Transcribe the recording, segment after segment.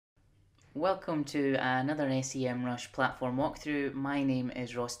Welcome to another SEMrush platform walkthrough. My name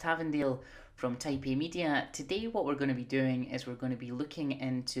is Ross Tavendale from Type A Media. Today what we're going to be doing is we're going to be looking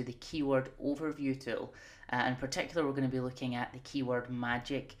into the keyword overview tool. In particular, we're going to be looking at the keyword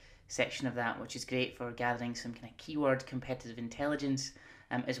magic section of that, which is great for gathering some kind of keyword competitive intelligence,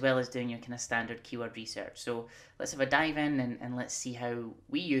 as well as doing your kind of standard keyword research. So let's have a dive in and let's see how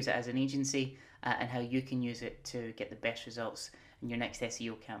we use it as an agency and how you can use it to get the best results in your next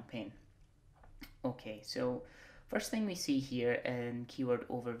SEO campaign. Okay, so first thing we see here in keyword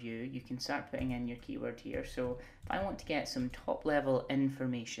overview, you can start putting in your keyword here. So if I want to get some top level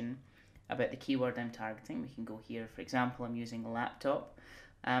information about the keyword I'm targeting, we can go here. For example, I'm using a laptop.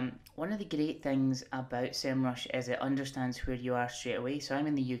 One of the great things about SEMrush is it understands where you are straight away. So I'm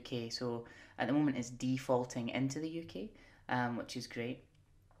in the UK, so at the moment it's defaulting into the UK, which is great.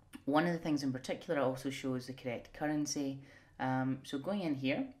 One of the things in particular, it also shows the correct currency. So going in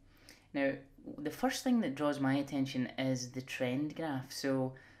here, now, the first thing that draws my attention is the trend graph.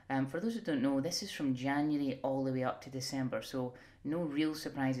 So, for those who don't know, this is from January all the way up to December. So, no real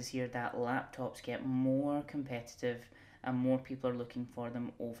surprises here that laptops get more competitive and more people are looking for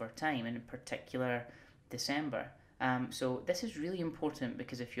them over time, and in particular, December. So, this is really important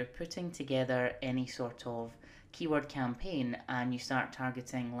because if you're putting together any sort of keyword campaign and you start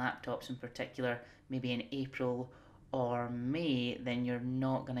targeting laptops in particular, maybe in April or May, then you're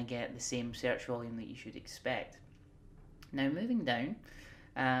not going to get the same search volume that you should expect. Now, moving down,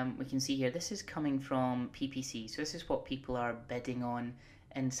 we can see here this is coming from PPC. So, this is what people are bidding on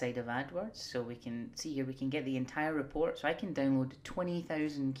inside of AdWords. So, we can see here we can get the entire report. So, I can download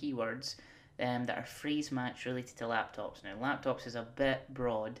 20,000 keywords that are phrase match related to laptops. Now, laptops is a bit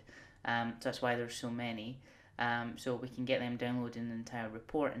broad, so that's why there's so many. So, we can get them downloading the entire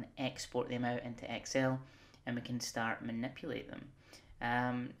report and export them out into Excel, and we can start manipulate them.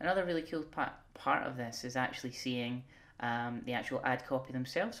 Another really cool part of this is actually seeing the actual ad copy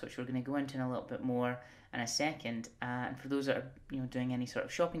themselves, which we're going to go into in a little bit more in a second. And for those that are doing any sort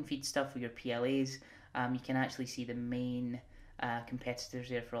of shopping feed stuff with your PLAs, you can actually see the main competitors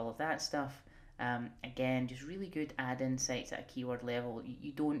there for all of that stuff. Again, just really good ad insights at a keyword level.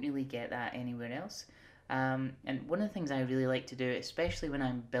 You don't really get that anywhere else. And one of the things I really like to do, especially when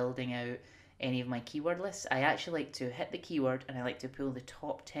I'm building out any of my keyword lists, I actually like to hit the keyword and I like to pull the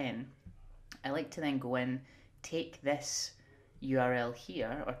top 10. I like to then go in, take this URL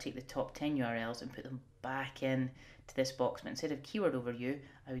here, or take the top 10 URLs and put them back in to this box. But instead of keyword overview,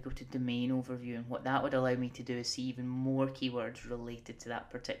 I would go to domain overview, and what that would allow me to do is see even more keywords related to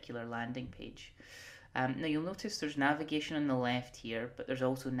that particular landing page. Now you'll notice there's navigation on the left here, but there's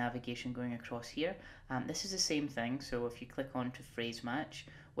also navigation going across here. This is the same thing, so if you click on to phrase match,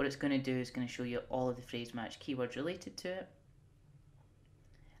 what it's going to do is going to show you all of the phrase match keywords related to it,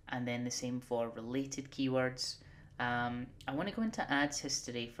 and then the same for related keywords. I want to go into ads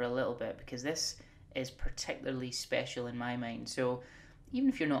history for a little bit because this is particularly special in my mind. So even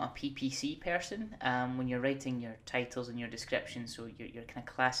if you're not a PPC person, when you're writing your titles and your descriptions, so your kind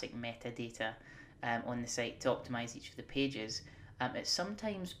of classic metadata on the site to optimize each of the pages, it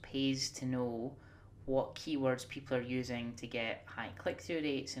sometimes pays to know what keywords people are using to get high click-through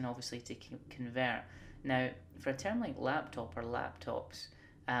rates and obviously to convert. Now, for a term like laptop or laptops,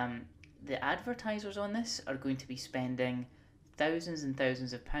 the advertisers on this are going to be spending thousands and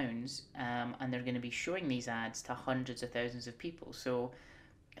thousands of pounds, and they're going to be showing these ads to hundreds of thousands of people. So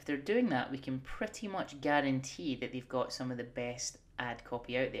if they're doing that, we can pretty much guarantee that they've got some of the best ad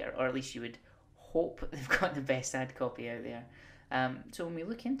copy out there, or at least you would hope they've got the best ad copy out there. So when we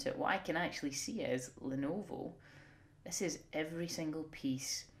look into it, what I can actually see is Lenovo. This is every single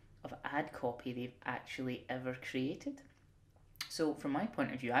piece of ad copy they've actually ever created. So from my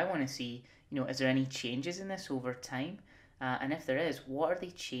point of view, I want to see, is there any changes in this over time? And if there is, what are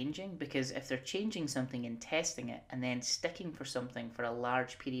they changing? Because if they're changing something and testing it and then sticking for something for a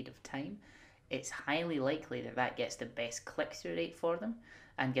large period of time, it's highly likely that that gets the best click-through rate for them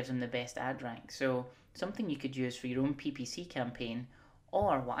and gives them the best ad rank. So something you could use for your own PPC campaign,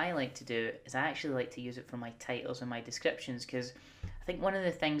 or what I like to do is I actually like to use it for my titles and my descriptions, because I think one of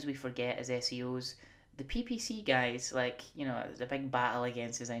the things we forget as SEOs, the PPC guys, there's a big battle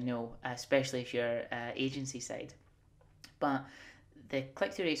against, as I know, especially if you're agency side. But the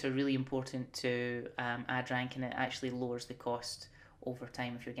click-through rates are really important to ad rank, and it actually lowers the cost over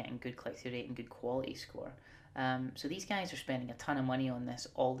time if you're getting good click-through rate and good quality score. So these guys are spending a ton of money on this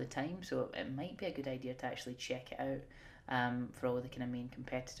all the time, so it might be a good idea to actually check it out for all the kind of main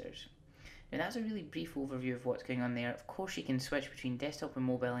competitors. Now that's a really brief overview of what's going on there. Of course you can switch between desktop and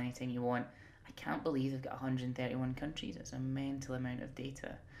mobile anytime you want. I can't believe they've got 131 countries. It's a mental amount of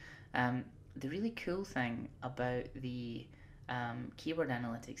data. The really cool thing about the keyword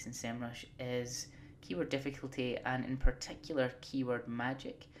analytics in SEMrush is keyword difficulty and in particular keyword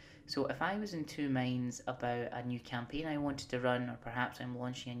magic. So if I was in two minds about a new campaign I wanted to run, or perhaps I'm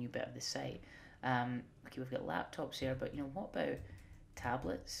launching a new bit of the site, okay, we've got laptops here, but what about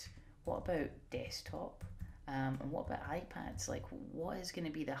tablets? What about desktop? And what about iPads? Like, what is going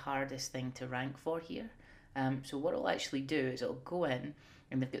to be the hardest thing to rank for here? So what it'll actually do is it'll go in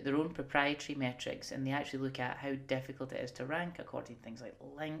and they've got their own proprietary metrics, and they actually look at how difficult it is to rank according to things like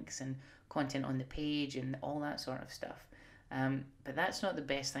links and content on the page and all that sort of stuff. But that's not the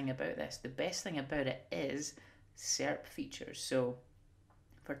best thing about this. The best thing about it is SERP features. So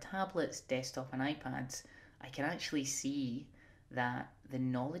for tablets, desktop, and iPads, I can actually see that the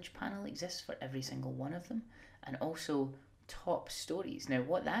knowledge panel exists for every single one of them, and also top stories. Now,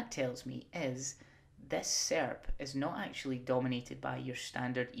 what that tells me is this SERP is not actually dominated by your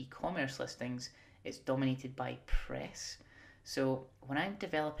standard e-commerce listings, it's dominated by press. So when I'm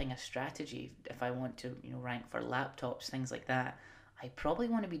developing a strategy, if I want to rank for laptops, things like that, I probably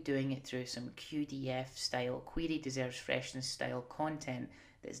want to be doing it through some QDF style, query deserves freshness style content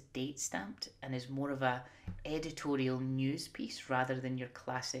that's date stamped and is more of a editorial news piece rather than your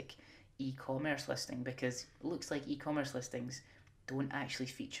classic e-commerce listing, because it looks like e-commerce listings don't actually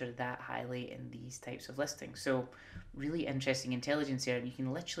feature that highly in these types of listings. So really interesting intelligence there, and you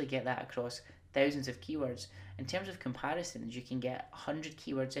can literally get that across thousands of keywords. In terms of comparisons, you can get 100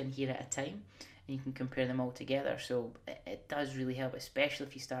 keywords in here at a time and you can compare them all together. So it does really help, especially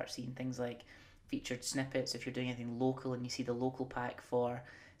if you start seeing things like featured snippets, if you're doing anything local and you see the local pack for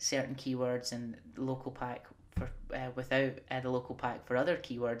certain keywords and the local pack for without the local pack for other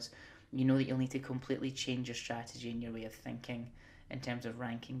keywords, you know that you'll need to completely change your strategy and your way of thinking in terms of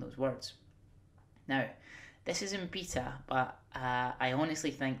ranking those words. Now, this is in beta, but I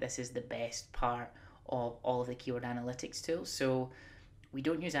honestly think this is the best part of all of the keyword analytics tools. So we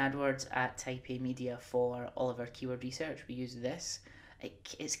don't use AdWords at Type A Media for all of our keyword research. We use this.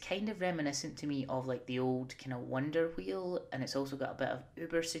 It's kind of reminiscent to me of like the old kind of Wonder Wheel, and it's also got a bit of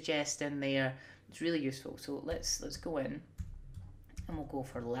Ubersuggest in there. It's really useful. So let's go in and we'll go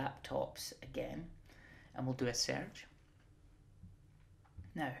for laptops again, and we'll do a search.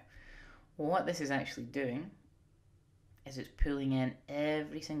 Now, what this is actually doing is it's pulling in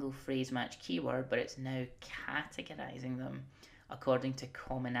every single phrase match keyword, but it's now categorizing them according to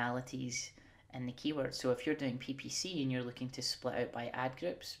commonalities in the keywords. So if you're doing PPC and you're looking to split out by ad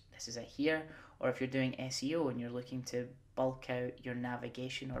groups, this is it here. Or if you're doing SEO and you're looking to bulk out your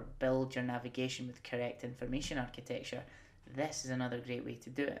navigation or build your navigation with correct information architecture, this is another great way to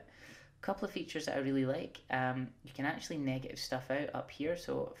do it. A couple of features that I really like. You can actually negative stuff out up here.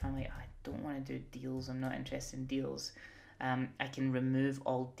 So if I'm like, I don't want to do deals, I'm not interested in deals, I can remove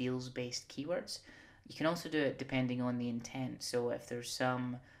all deals based keywords. You can also do it depending on the intent. So if there's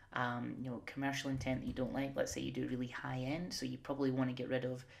some commercial intent that you don't like, let's say you do really high end, so you probably want to get rid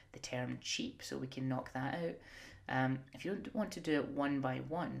of the term cheap, so we can knock that out. If you don't want to do it one by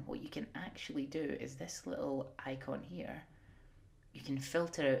one, what you can actually do is this little icon here. You can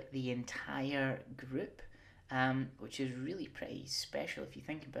filter out the entire group, which is really pretty special if you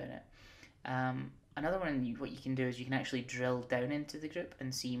think about it. Another one, what you can do is you can actually drill down into the group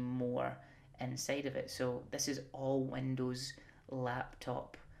and see more inside of it. So this is all Windows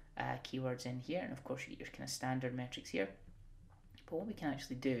laptop keywords in here, and of course you get your kind of standard metrics here. But what we can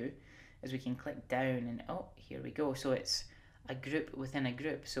actually do is we can click down and here we go. So it's a group within a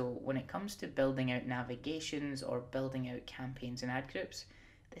group. So when it comes to building out navigations or building out campaigns and ad groups,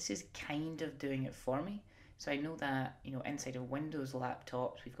 this is kind of doing it for me. So I know that inside of Windows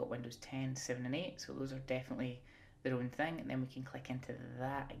laptops we've got Windows 10, 7 and 8, so those are definitely their own thing, and then we can click into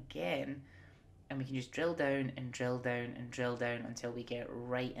that again and we can just drill down and drill down and drill down until we get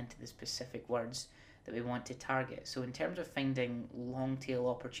right into the specific words that we want to target. So in terms of finding long tail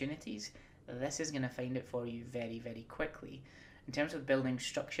opportunities, this is going to find it for you very, very quickly. In terms of building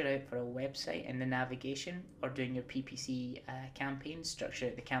structure out for a website in the navigation or doing your PPC campaigns, structure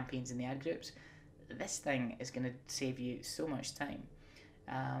out the campaigns and the ad groups, this thing is going to save you so much time.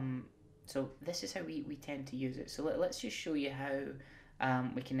 So this is how we tend to use it. So let's just show you how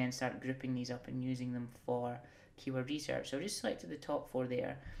we can then start grouping these up and using them for keyword research. So just selected the top four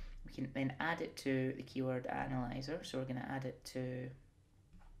there. We can then add it to the keyword analyzer. So we're going to add it to, there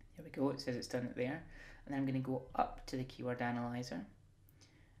we go, it says it's done it there. And then I'm going to go up to the keyword analyzer.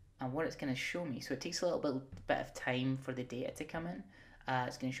 And what it's going to show me, so it takes a little bit of time for the data to come in.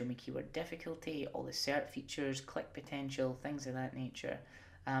 It's going to show me keyword difficulty, all the SERP features, click potential, things of that nature.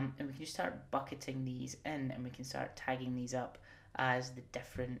 And we can just start bucketing these in, and we can start tagging these up as the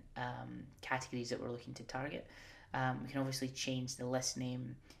different categories that we're looking to target. We can obviously change the list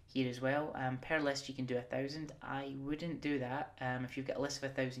name here as well. Per list you can do 1,000. I wouldn't do that. If you've got a list of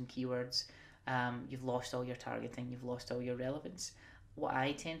 1,000 keywords, you've lost all your targeting, you've lost all your relevance. What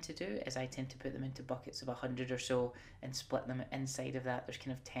I tend to do is I tend to put them into buckets of 100 or so and split them inside of that. There's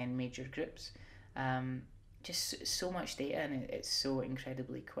kind of 10 major groups. Um, just so much data, and it's so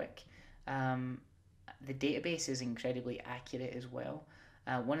incredibly quick. Um, the database is incredibly accurate as well.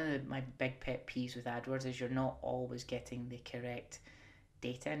 One of my big pet peeves with AdWords is you're not always getting the correct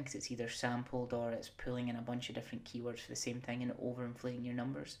data in, because it's either sampled or it's pulling in a bunch of different keywords for the same thing and overinflating your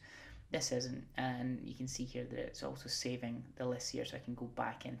numbers. This isn't, and you can see here that it's also saving the list here, so I can go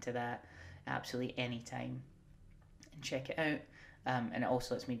back into that absolutely any time and check it out. And it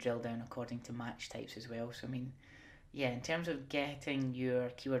also lets me drill down according to match types as well. So I mean, yeah, in terms of getting your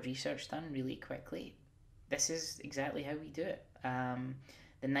keyword research done really quickly, this is exactly how we do it.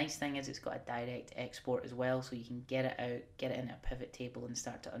 The nice thing is it's got a direct export as well, so you can get it out, get it in a pivot table, and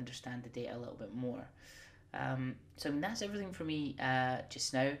start to understand the data a little bit more. So I mean, that's everything for me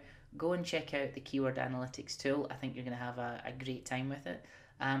just now. Go and check out the keyword analytics tool. I think you're going to have a great time with it,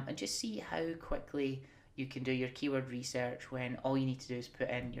 and just see how quickly you can do your keyword research when all you need to do is put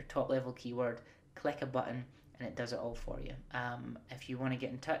in your top level keyword, click a button, and it does it all for you. If you want to get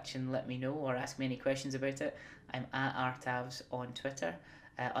in touch and let me know or ask me any questions about it, I'm at rtavs on Twitter.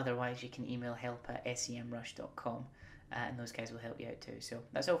 Otherwise, you can email help@semrush.com, and those guys will help you out too. So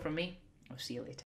that's all from me. I'll see you later.